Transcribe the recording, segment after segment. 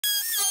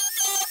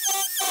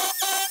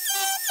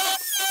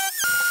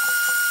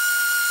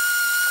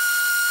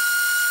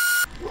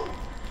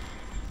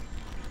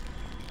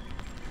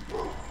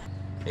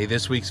Hey,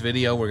 this week's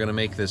video, we're going to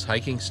make this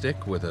hiking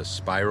stick with a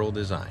spiral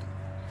design.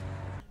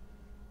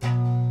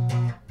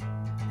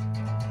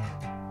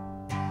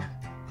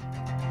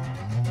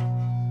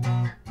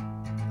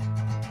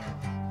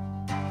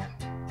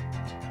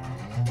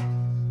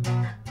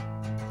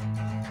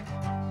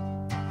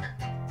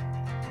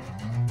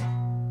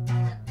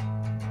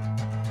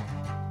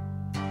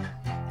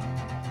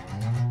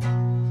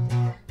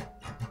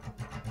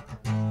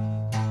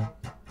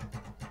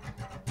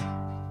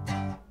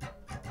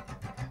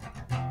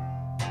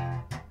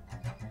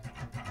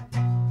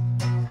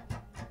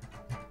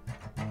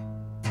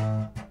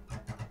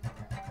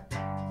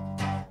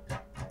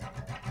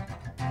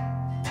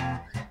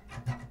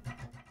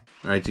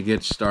 Alright, to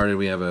get started,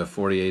 we have a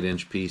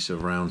 48-inch piece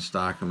of round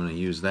stock. I'm going to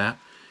use that.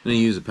 I'm going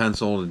to use a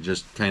pencil to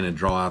just kind of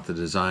draw out the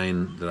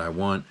design that I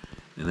want,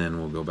 and then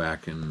we'll go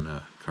back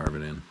and carve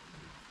it in.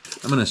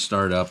 I'm going to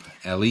start up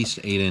at least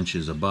 8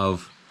 inches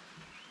above,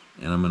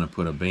 and I'm going to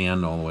put a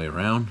band all the way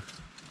around.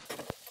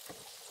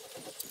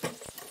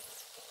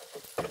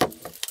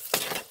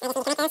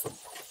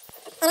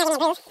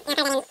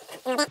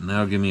 And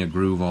that'll give me a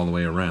groove all the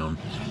way around.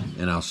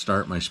 And I'll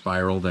start my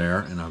spiral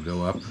there, and I'll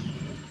go up.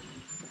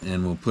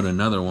 And we'll put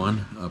another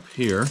one up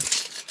here,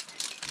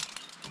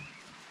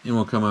 and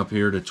we'll come up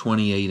here to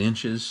 28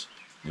 inches,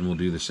 and we'll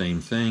do the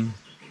same thing.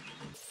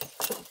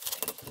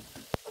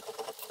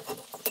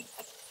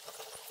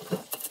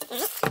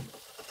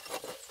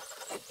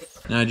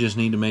 Now I just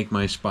need to make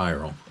my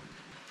spiral.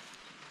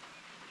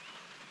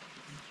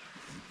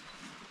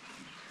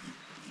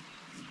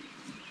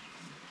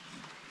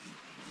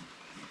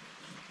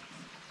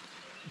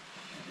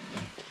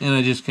 And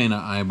I just kind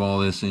of eyeball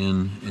this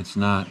in. It's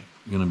not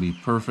going to be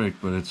perfect,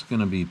 but it's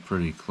going to be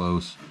pretty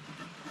close,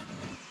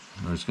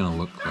 or it's going to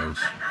look close.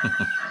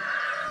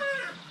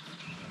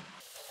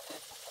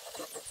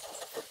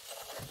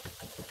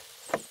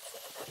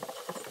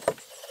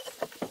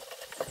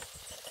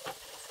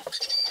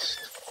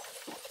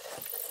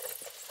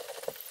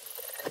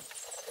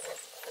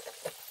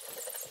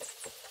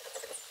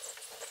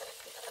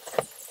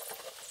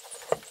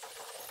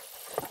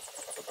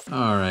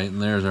 Alright,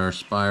 and there's our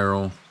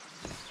spiral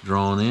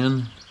drawn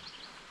in.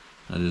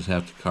 I just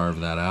have to carve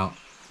that out.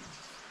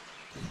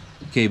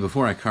 Okay,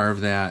 before I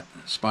carve that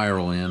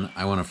spiral in,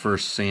 I want to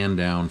first sand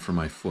down for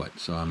my foot.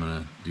 So I'm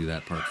going to do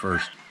that part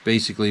first.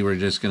 Basically, we're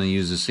just going to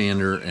use the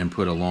sander and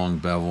put a long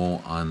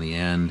bevel on the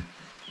end,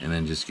 and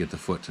then just get the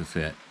foot to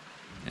fit.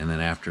 And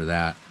then after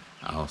that,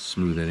 I'll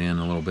smooth it in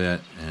a little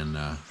bit, and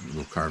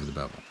we'll carve the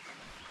bevel.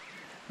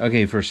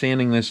 Okay, for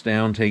sanding this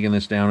down, taking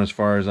this down as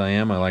far as I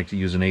am, I like to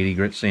use an 80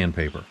 grit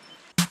sandpaper.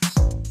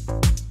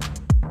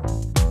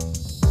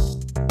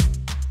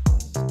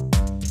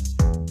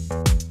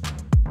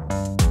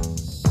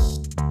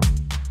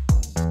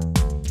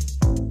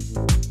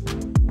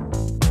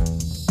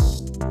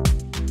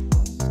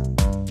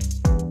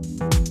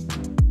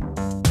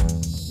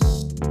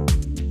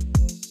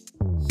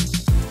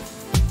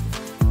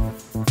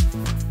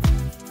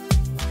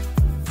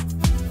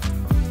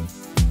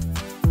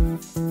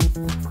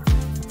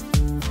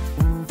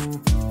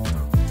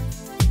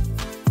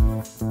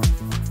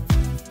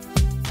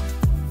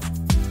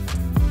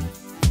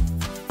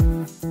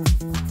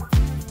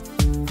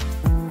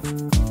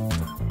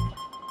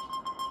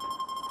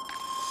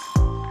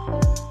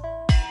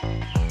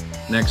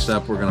 Next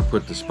up, we're going to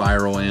put the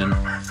spiral in.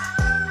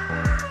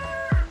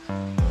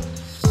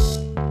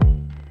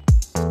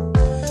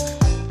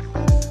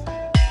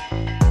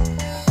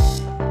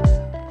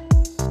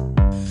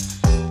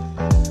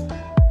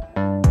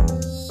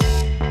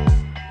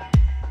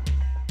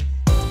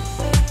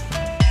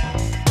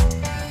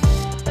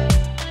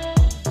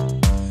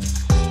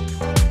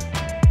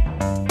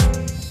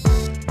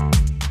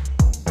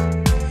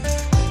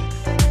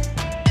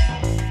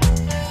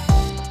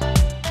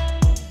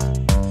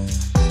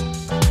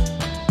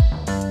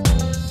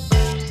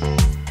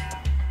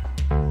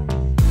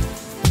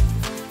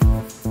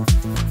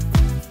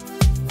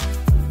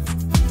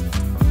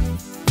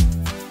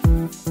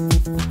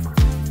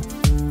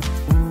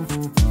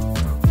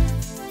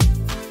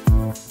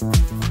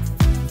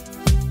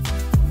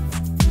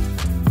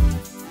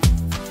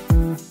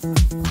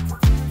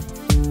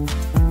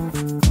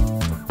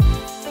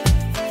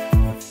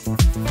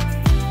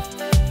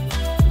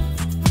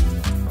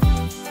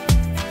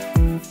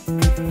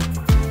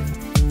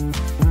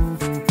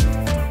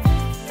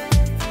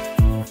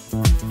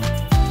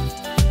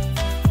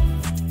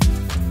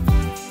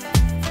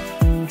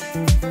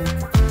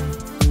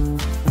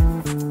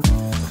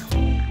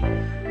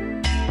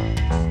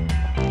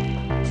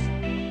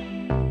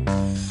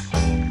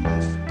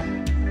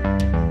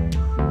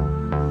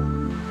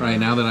 Right,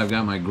 now that I've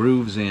got my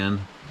grooves in,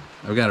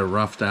 I've got it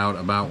roughed out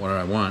about what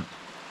I want.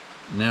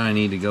 Now I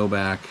need to go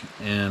back,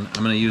 and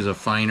I'm going to use a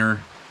finer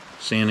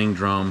sanding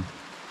drum,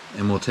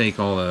 and we'll take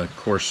all the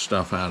coarse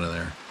stuff out of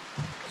there.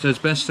 So it's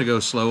best to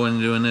go slow in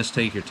doing this,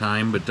 take your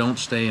time, but don't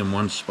stay in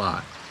one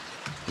spot.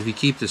 If you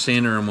keep the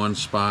sander in one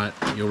spot,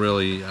 you'll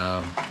really,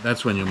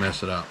 that's when you'll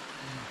mess it up.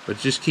 But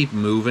just keep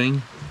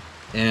moving,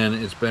 and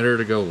it's better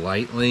to go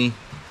lightly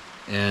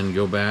and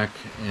go back,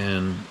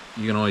 and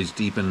you can always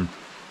deepen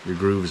your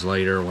grooves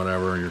later,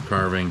 whatever you're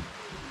carving.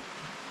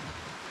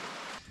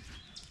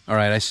 All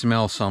right, I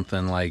smell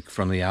something like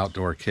from the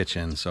outdoor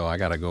kitchen, so I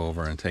gotta go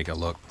over and take a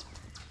look.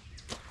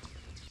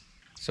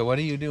 So what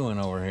are you doing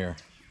over here?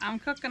 I'm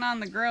cooking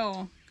on the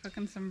grill,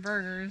 cooking some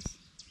burgers.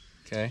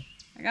 Okay.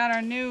 I got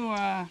our new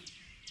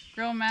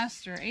Grill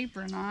Master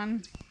apron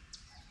on.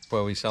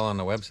 What we sell on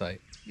the website.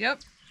 Yep.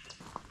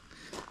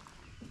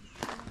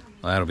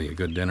 Well, that'll be a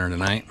good dinner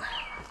tonight.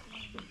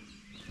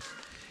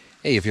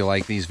 Hey, if you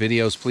like these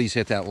videos, please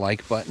hit that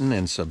like button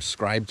and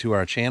subscribe to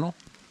our channel.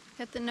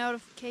 Hit the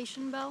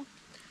notification bell.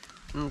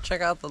 And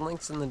check out the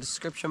links in the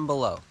description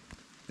below.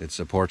 It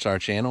supports our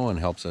channel and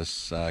helps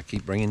us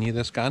keep bringing you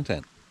this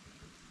content.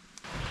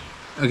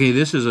 Okay,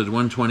 this is a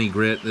 120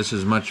 grit. This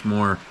is much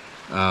more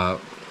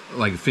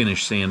like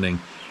finish sanding.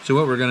 So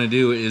what we're going to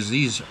do is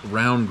these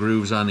round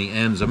grooves on the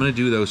ends, I'm going to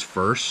do those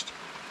first,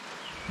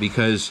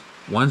 because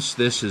once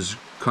this is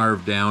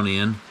carved down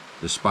in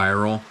the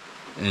spiral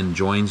and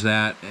joins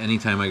that,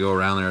 anytime I go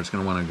around there, it's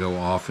going to want to go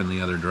off in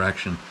the other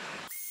direction.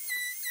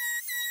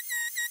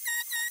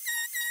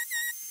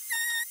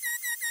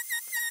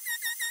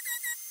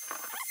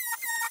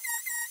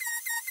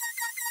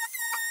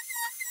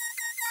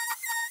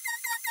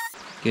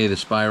 Okay, the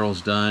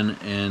spiral's done,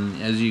 and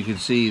as you can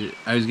see,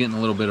 I was getting a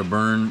little bit of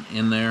burn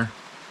in there.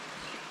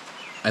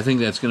 I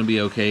think that's going to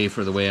be okay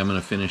for the way I'm going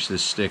to finish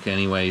this stick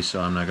anyway, so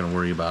I'm not going to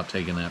worry about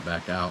taking that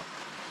back out.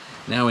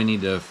 Now we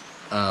need to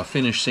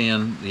finish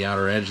sand the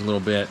outer edge a little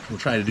bit. We'll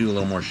try to do a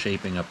little more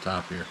shaping up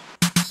top here.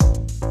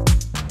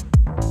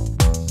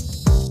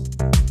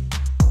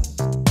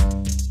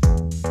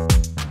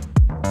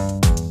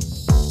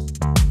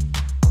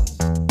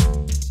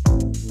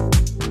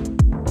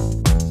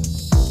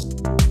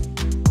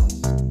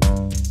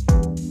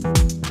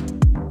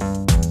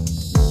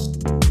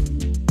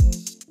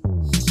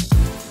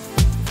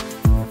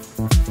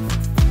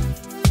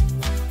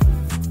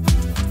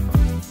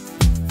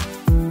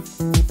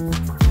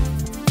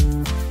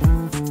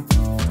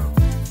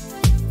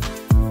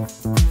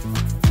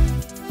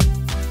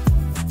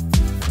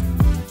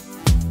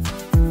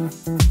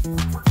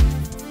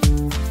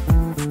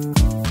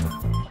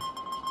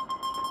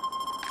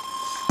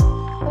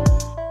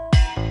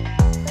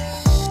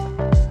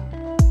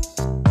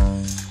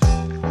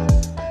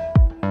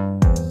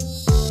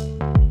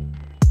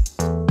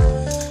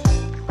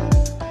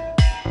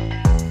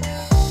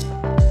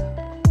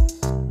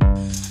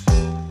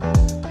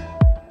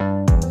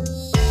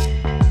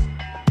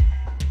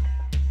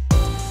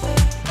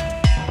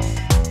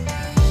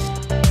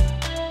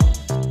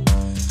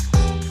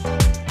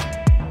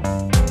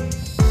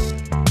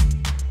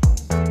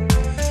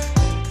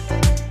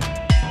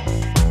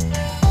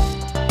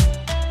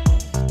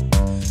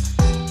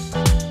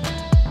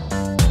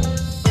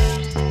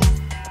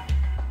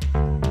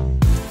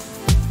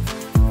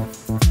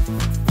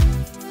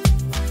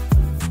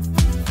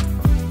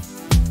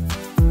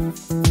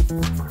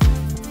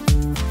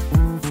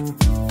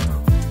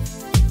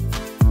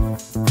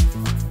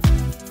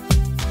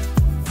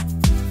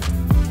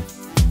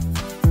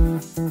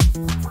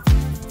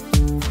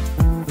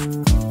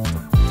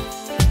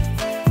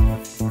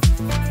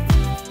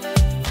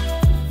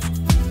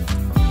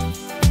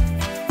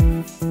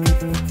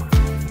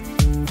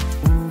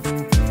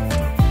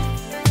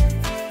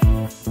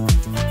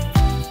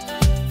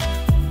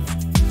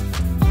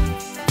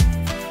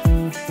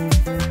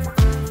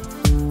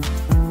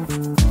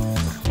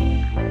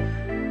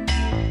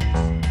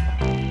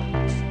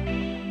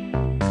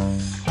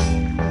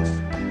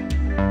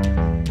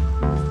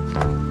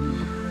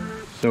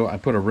 So I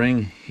put a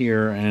ring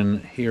here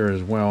and here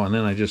as well, and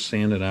then I just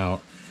sand it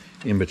out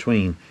in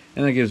between.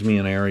 And that gives me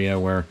an area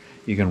where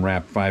you can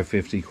wrap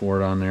 550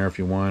 cord on there if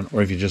you want,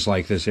 or if you just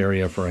like this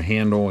area for a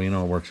handle, you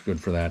know, it works good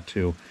for that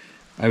too.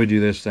 I would do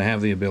this to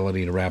have the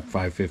ability to wrap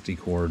 550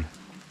 cord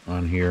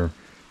on here,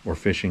 or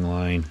fishing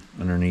line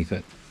underneath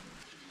it.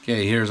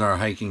 Okay, here's our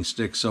hiking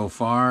stick so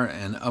far,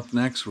 and up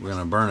next we're going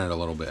to burn it a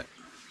little bit.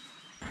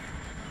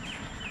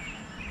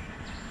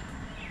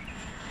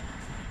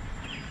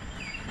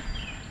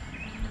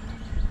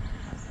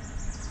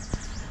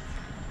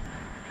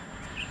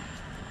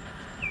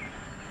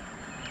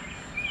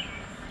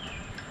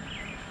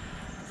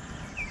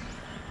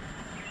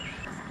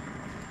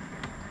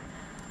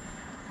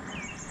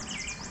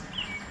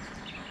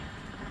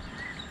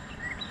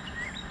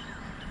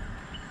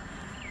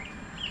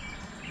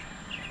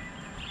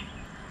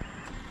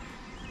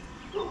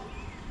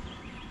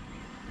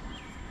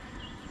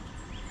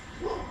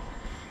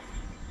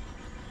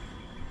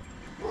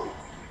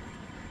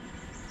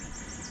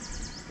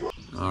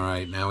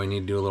 Alright, now we need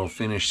to do a little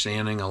finish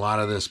sanding. A lot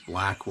of this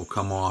black will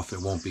come off.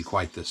 It won't be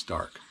quite this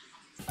dark.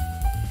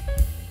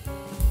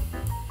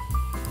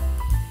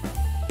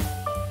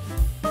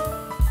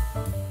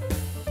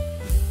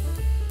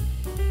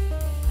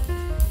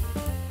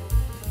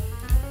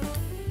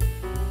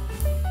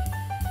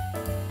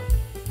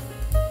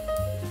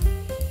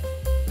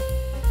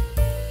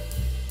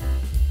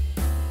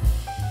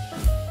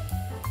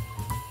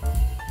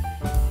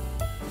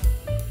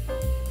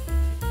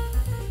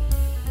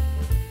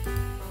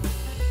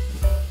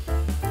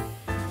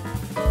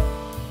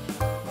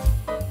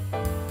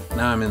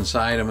 now I'm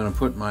inside. I'm going to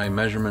put my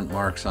measurement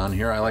marks on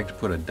here. I like to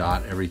put a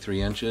dot every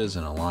 3 inches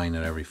and a line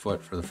at every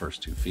foot for the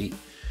first 2 feet.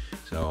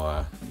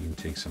 So you can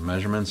take some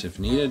measurements if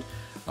needed.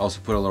 I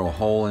also put a little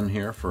hole in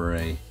here for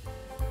a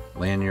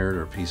lanyard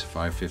or piece of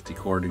 550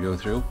 cord to go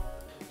through.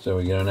 So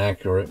we get an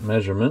accurate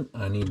measurement.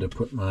 I need to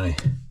put my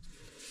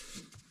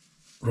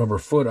rubber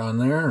foot on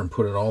there and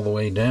put it all the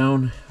way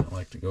down. I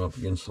like to go up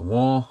against the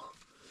wall.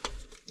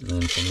 And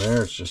then from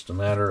there, it's just a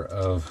matter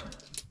of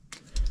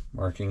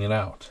marking it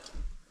out.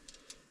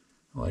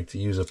 I like to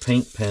use a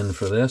paint pen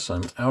for this.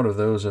 I'm out of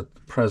those at the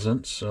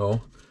present,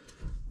 so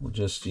we'll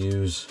just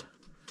use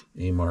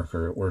a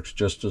marker. It works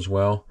just as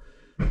well.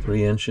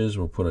 3 inches,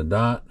 we'll put a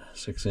dot.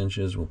 6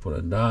 inches, we'll put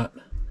a dot.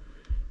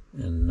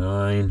 And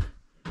 9,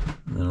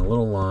 and then a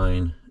little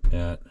line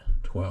at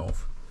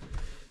 12.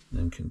 And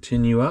then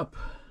continue up.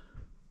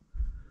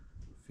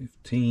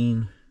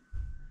 15,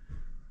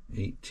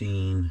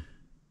 18,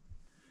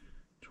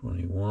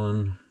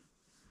 21,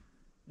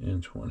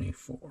 and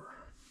 24.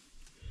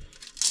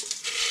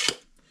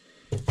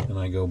 And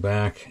I go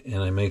back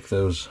and I make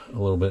those a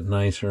little bit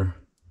nicer,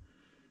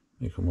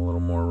 make them a little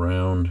more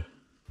round.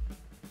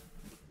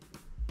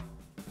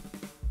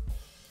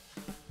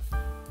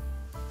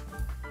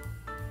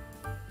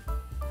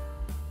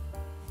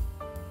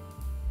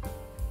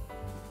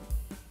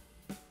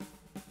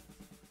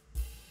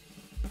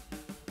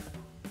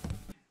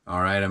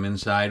 All right, I'm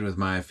inside with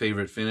my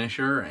favorite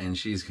finisher, and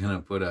she's gonna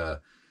put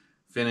a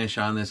finish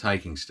on this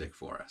hiking stick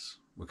for us.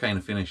 What kind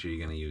of finish are you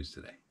gonna use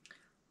today?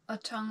 A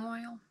Tung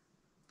Oil.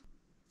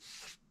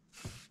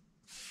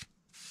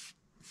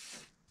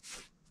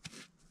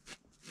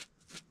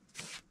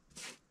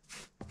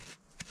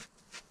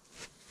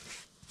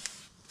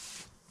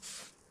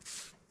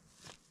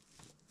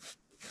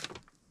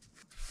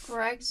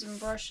 Rags and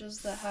brushes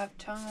that have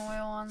Tung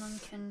Oil on them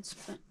can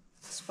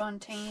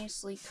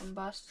spontaneously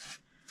combust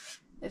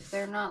if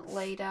they're not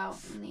laid out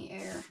in the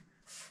air.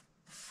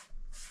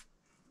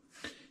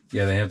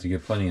 Yeah, they have to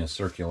get plenty of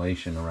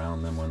circulation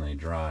around them when they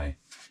dry.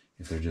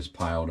 If they're just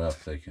piled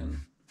up, they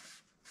can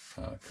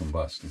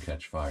combust and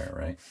catch fire,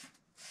 right?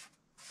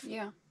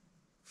 Yeah.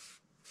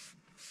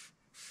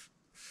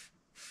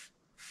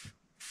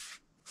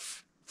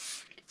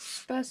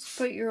 It's best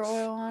to put your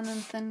oil on in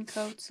thin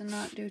coats and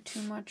not do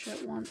too much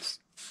at once.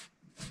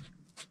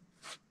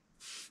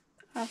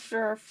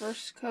 After our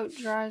first coat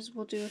dries,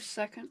 we'll do a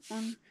second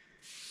one,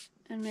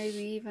 and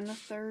maybe even a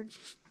third.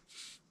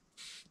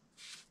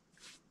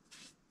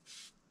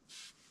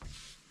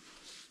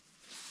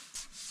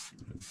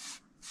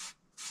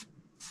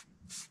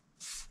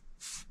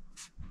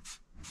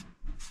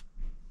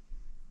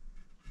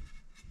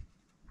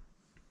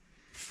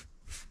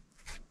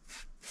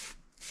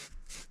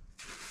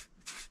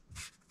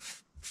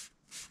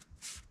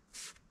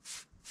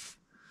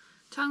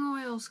 Tung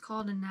Oil is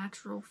called a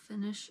natural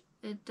finish.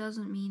 It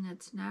doesn't mean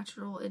it's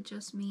natural, it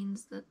just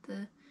means that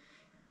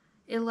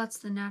it lets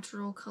the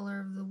natural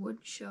color of the wood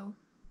show.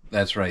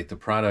 That's right. The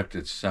product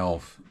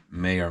itself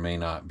may or may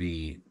not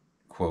be,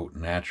 quote,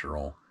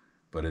 natural,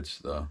 but it's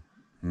the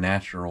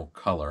natural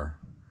color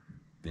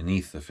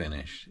beneath the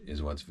finish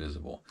is what's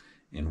visible.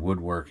 In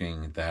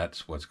woodworking,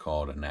 that's what's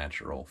called a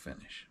natural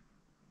finish.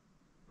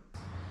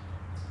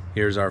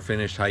 Here's our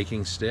finished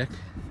hiking stick,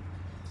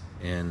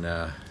 and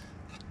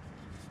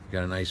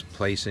got a nice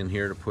place in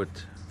here to put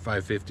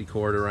 550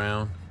 cord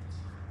around.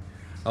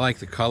 I like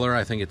the color.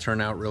 I think it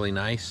turned out really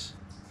nice.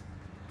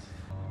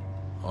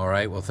 All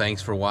right, well,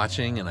 thanks for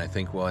watching, and I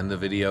think we'll end the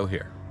video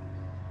here.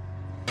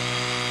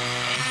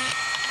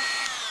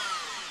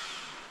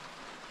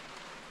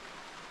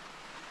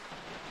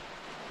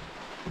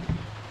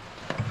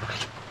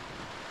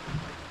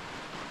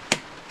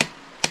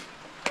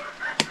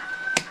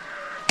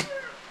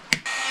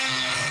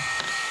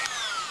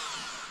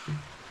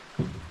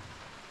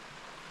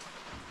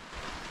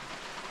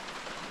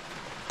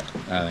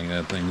 I think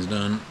that thing's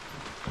done.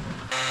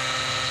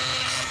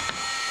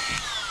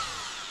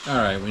 All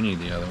right, we need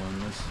the other one.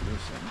 This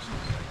thing's...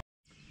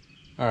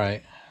 All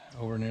right,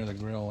 over near the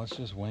grill. Let's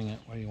just wing it.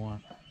 What do you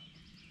want?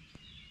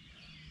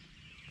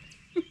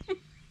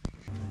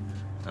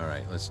 All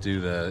right, let's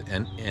do the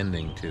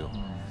ending too.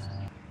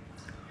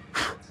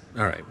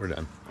 All right, we're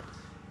done.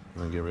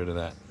 I'm gonna get rid of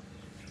that.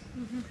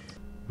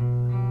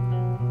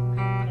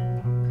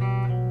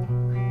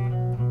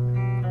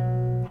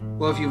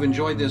 Well, if you've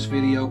enjoyed this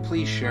video,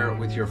 please share it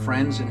with your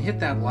friends and hit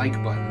that like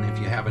button if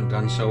you haven't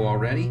done so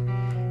already.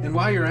 And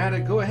while you're at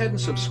it, go ahead and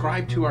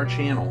subscribe to our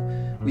channel.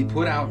 We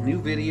put out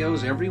new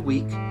videos every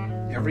week,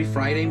 every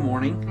Friday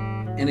morning.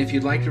 And if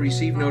you'd like to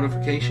receive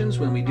notifications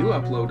when we do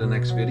upload the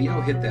next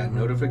video, hit that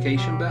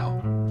notification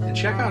bell. And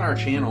check out our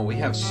channel. We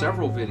have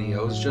several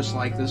videos just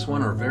like this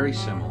one or very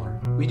similar.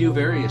 We do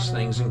various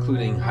things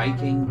including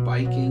hiking,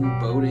 biking,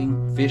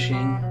 boating,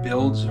 fishing,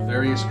 builds of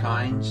various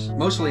kinds,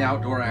 mostly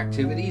outdoor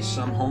activities.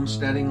 Some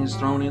homesteading is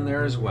thrown in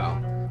there as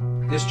well.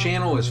 This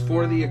channel is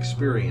for the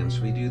experience.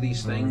 We do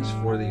these things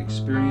for the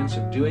experience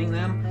of doing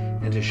them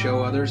and to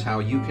show others how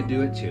you can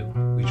do it too.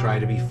 We try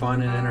to be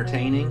fun and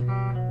entertaining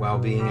while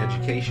being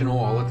educational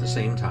all at the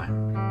same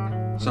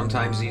time.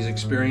 Sometimes these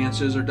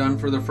experiences are done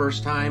for the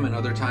first time, and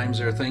other times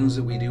they're things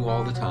that we do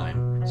all the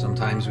time.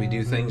 Sometimes we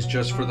do things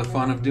just for the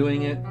fun of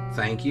doing it.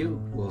 Thank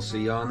you. We'll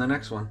see you on the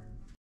next one.